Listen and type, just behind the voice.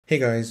Hey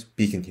guys,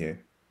 Beacon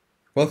here.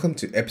 Welcome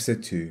to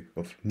episode 2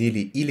 of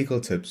Nearly Illegal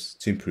Tips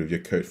to Improve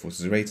Your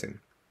Codeforces rating.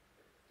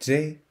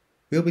 Today,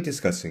 we'll be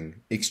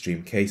discussing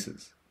extreme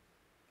cases.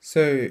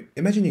 So,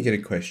 imagine you get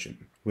a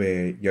question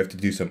where you have to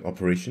do some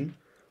operation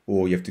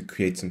or you have to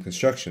create some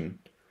construction,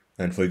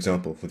 and for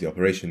example, for the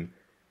operation,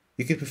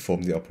 you could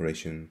perform the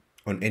operation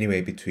on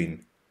anywhere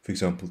between, for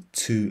example,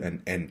 2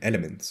 and n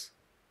elements.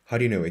 How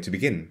do you know where to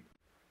begin?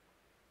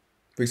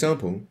 For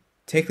example,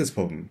 take this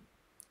problem,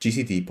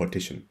 GCD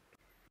partition.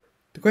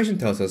 The question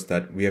tells us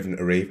that we have an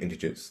array of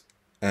integers,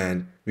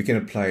 and we can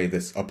apply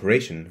this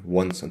operation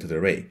once onto the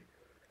array.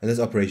 And this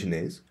operation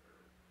is,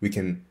 we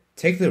can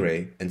take the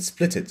array and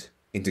split it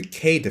into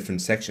k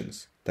different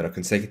sections that are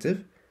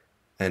consecutive,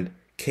 and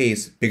k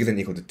is bigger than or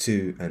equal to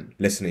 2 and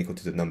less than or equal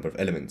to the number of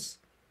elements.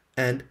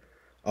 And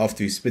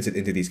after we split it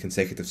into these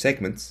consecutive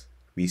segments,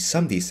 we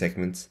sum these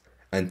segments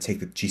and take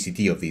the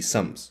GCD of these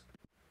sums.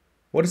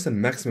 What is the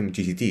maximum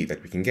GCD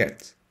that we can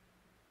get?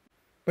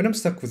 When I'm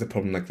stuck with a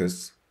problem like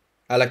this,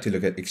 I like to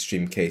look at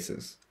extreme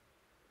cases.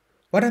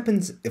 What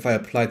happens if I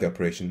apply the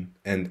operation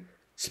and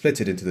split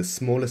it into the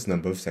smallest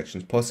number of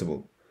sections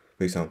possible,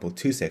 for example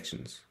 2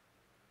 sections?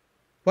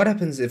 What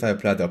happens if I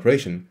apply the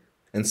operation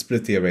and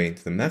split the array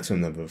into the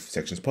maximum number of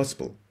sections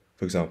possible,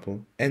 for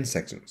example n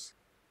sections?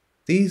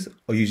 These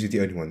are usually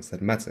the only ones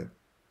that matter.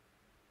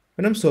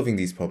 When I'm solving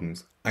these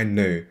problems, I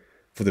know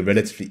for the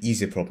relatively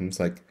easier problems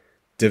like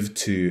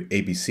div2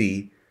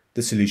 ABC,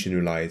 the solution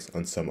relies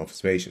on some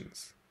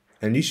observations.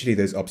 And usually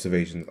those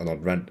observations are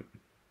not random.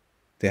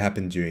 They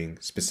happen during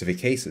specific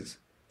cases,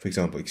 for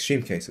example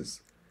extreme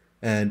cases,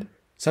 and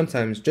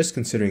sometimes just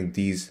considering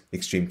these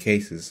extreme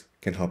cases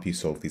can help you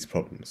solve these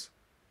problems.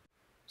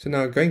 So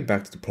now going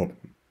back to the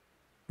problem,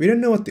 we don't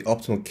know what the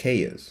optimal k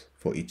is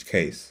for each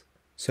case,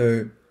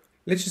 so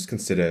let's just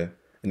consider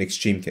an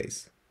extreme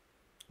case.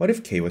 What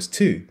if k was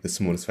 2, the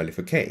smallest value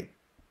for k?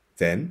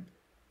 Then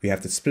we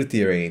have to split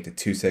the array into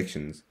 2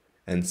 sections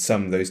and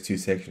sum those 2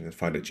 sections and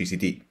find a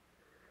GCD.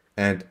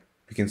 And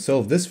we can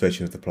solve this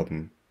version of the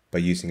problem by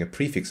using a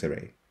prefix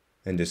array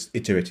and just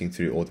iterating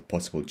through all the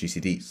possible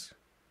GCDs.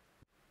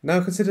 Now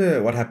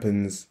consider what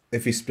happens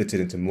if we split it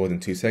into more than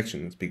 2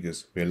 sections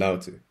because we're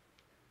allowed to.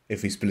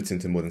 If we split it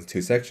into more than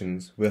 2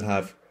 sections, we'll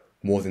have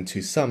more than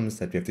 2 sums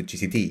that we have to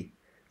GCD.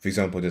 For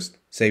example, just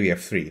say we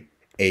have 3,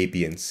 A,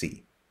 B, and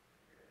C.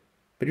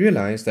 But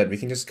realize that we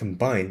can just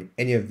combine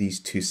any of these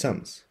 2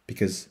 sums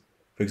because,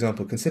 for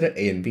example, consider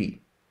A and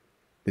B.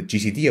 The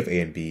GCD of A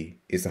and B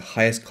is the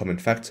highest common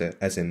factor,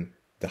 as in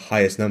the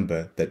highest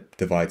number that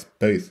divides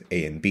both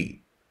A and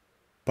B.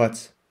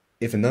 But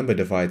if a number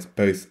divides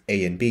both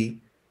A and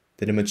B,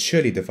 then it must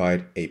surely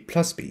divide A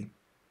plus B.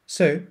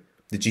 So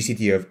the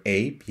GCD of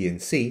A, B,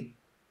 and C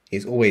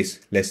is always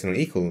less than or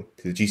equal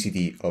to the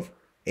GCD of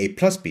A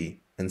plus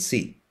B and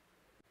C.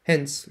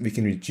 Hence, we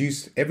can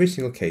reduce every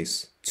single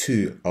case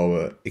to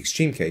our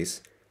extreme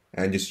case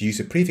and just use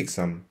a prefix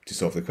sum to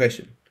solve the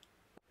question.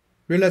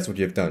 Realize what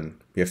we have done.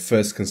 We have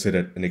first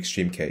considered an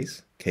extreme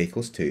case, k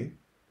equals 2,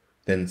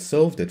 then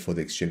solved it for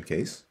the extreme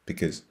case,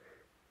 because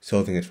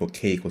solving it for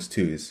k equals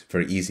 2 is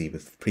very easy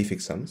with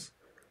prefix sums,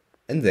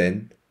 and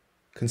then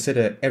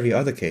consider every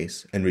other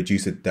case and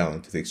reduce it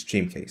down to the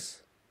extreme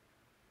case.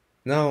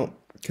 Now,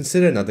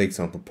 consider another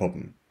example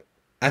problem,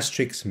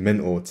 Asterix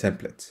min-or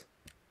template.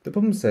 The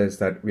problem says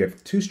that we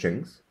have 2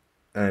 strings,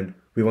 and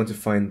we want to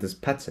find this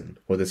pattern,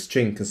 or the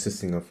string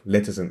consisting of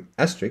letters and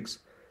asterisks,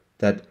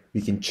 that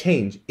we can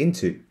change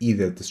into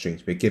either of the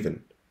strings we're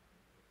given.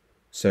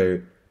 So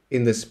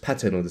in this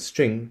pattern or the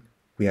string,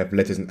 we have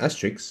letters and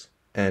asterisks,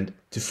 and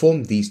to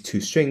form these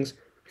 2 strings,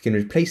 we can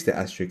replace the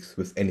asterisks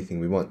with anything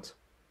we want.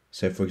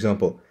 So for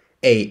example,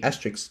 A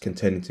asterisk can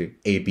turn into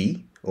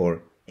AB,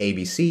 or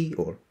ABC,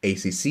 or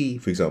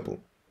ACC, for example.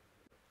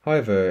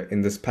 However,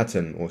 in this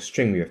pattern or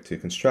string we have to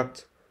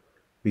construct,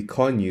 we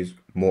can't use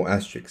more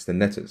asterisks than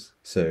letters,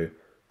 so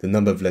the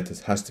number of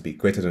letters has to be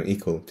greater than or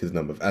equal to the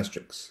number of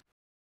asterisks.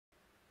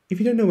 If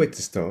you don't know where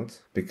to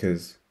start,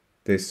 because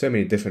there's so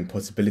many different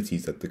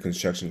possibilities that the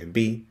construction can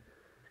be,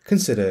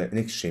 consider an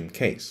extreme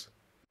case.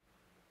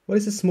 What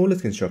is the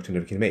smallest construction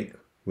that we can make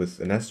with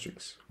an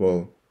asterisk?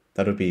 Well,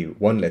 that would be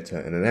 1 letter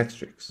and an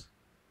asterisk.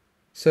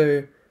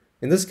 So,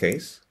 in this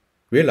case,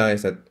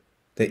 realize that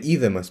they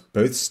either must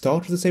both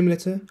start with the same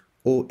letter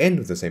or end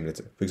with the same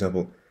letter. For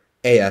example,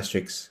 A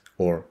asterisk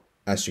or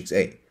asterisk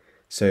A.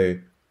 So,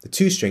 the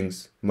 2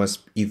 strings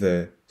must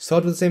either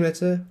start with the same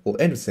letter or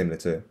end with the same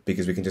letter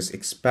because we can just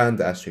expand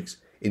the asterisk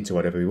into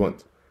whatever we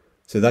want.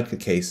 So that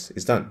case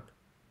is done.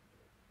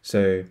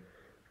 So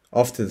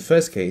after the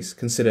first case,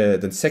 consider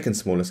the second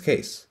smallest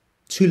case,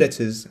 2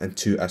 letters and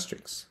 2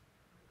 asterisks.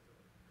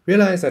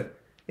 Realize that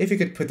if you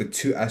could put the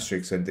 2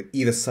 asterisks on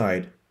either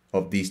side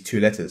of these 2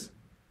 letters,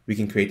 we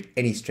can create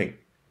any string.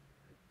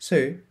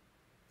 So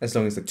as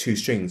long as the 2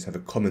 strings have a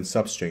common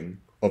substring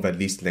of at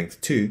least length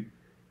 2,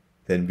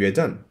 then we are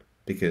done,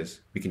 because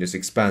we can just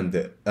expand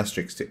the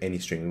asterisk to any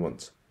string we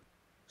want.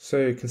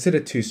 So consider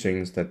 2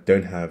 strings that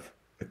don't have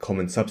a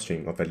common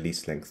substring of at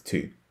least length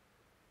 2.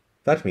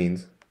 That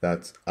means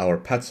that our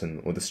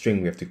pattern or the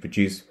string we have to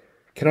produce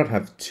cannot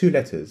have two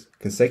letters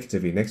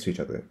consecutively next to each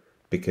other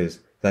because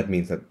that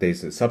means that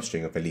there's a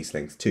substring of at least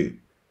length 2.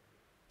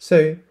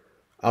 So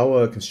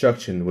our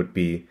construction would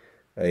be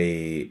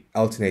a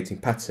alternating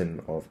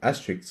pattern of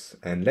asterisks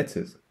and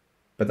letters,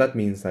 but that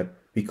means that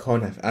we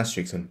can't have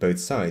asterisks on both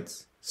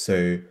sides.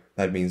 So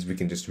that means we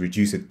can just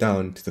reduce it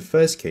down to the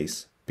first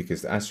case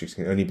because the asterisk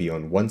can only be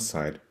on one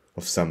side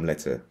of some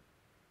letter.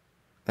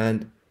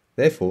 And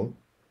therefore,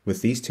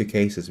 with these two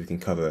cases, we can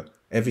cover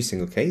every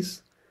single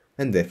case,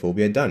 and therefore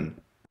we are done.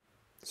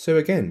 So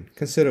again,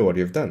 consider what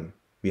we have done.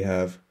 We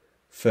have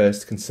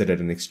first considered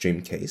an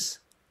extreme case,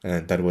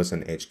 and that was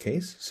an edge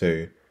case,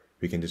 so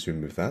we can just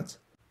remove that.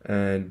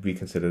 And we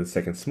consider the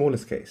second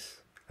smallest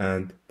case,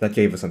 and that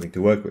gave us something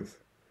to work with.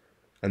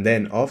 And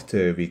then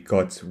after we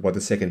got what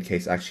the second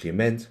case actually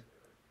meant,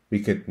 we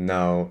could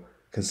now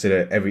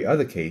consider every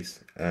other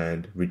case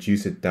and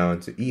reduce it down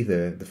to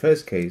either the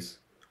first case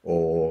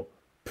or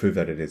prove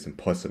that it is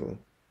impossible.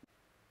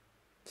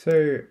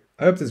 So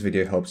I hope this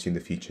video helps you in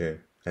the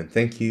future, and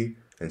thank you,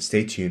 and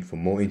stay tuned for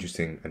more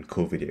interesting and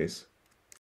cool videos.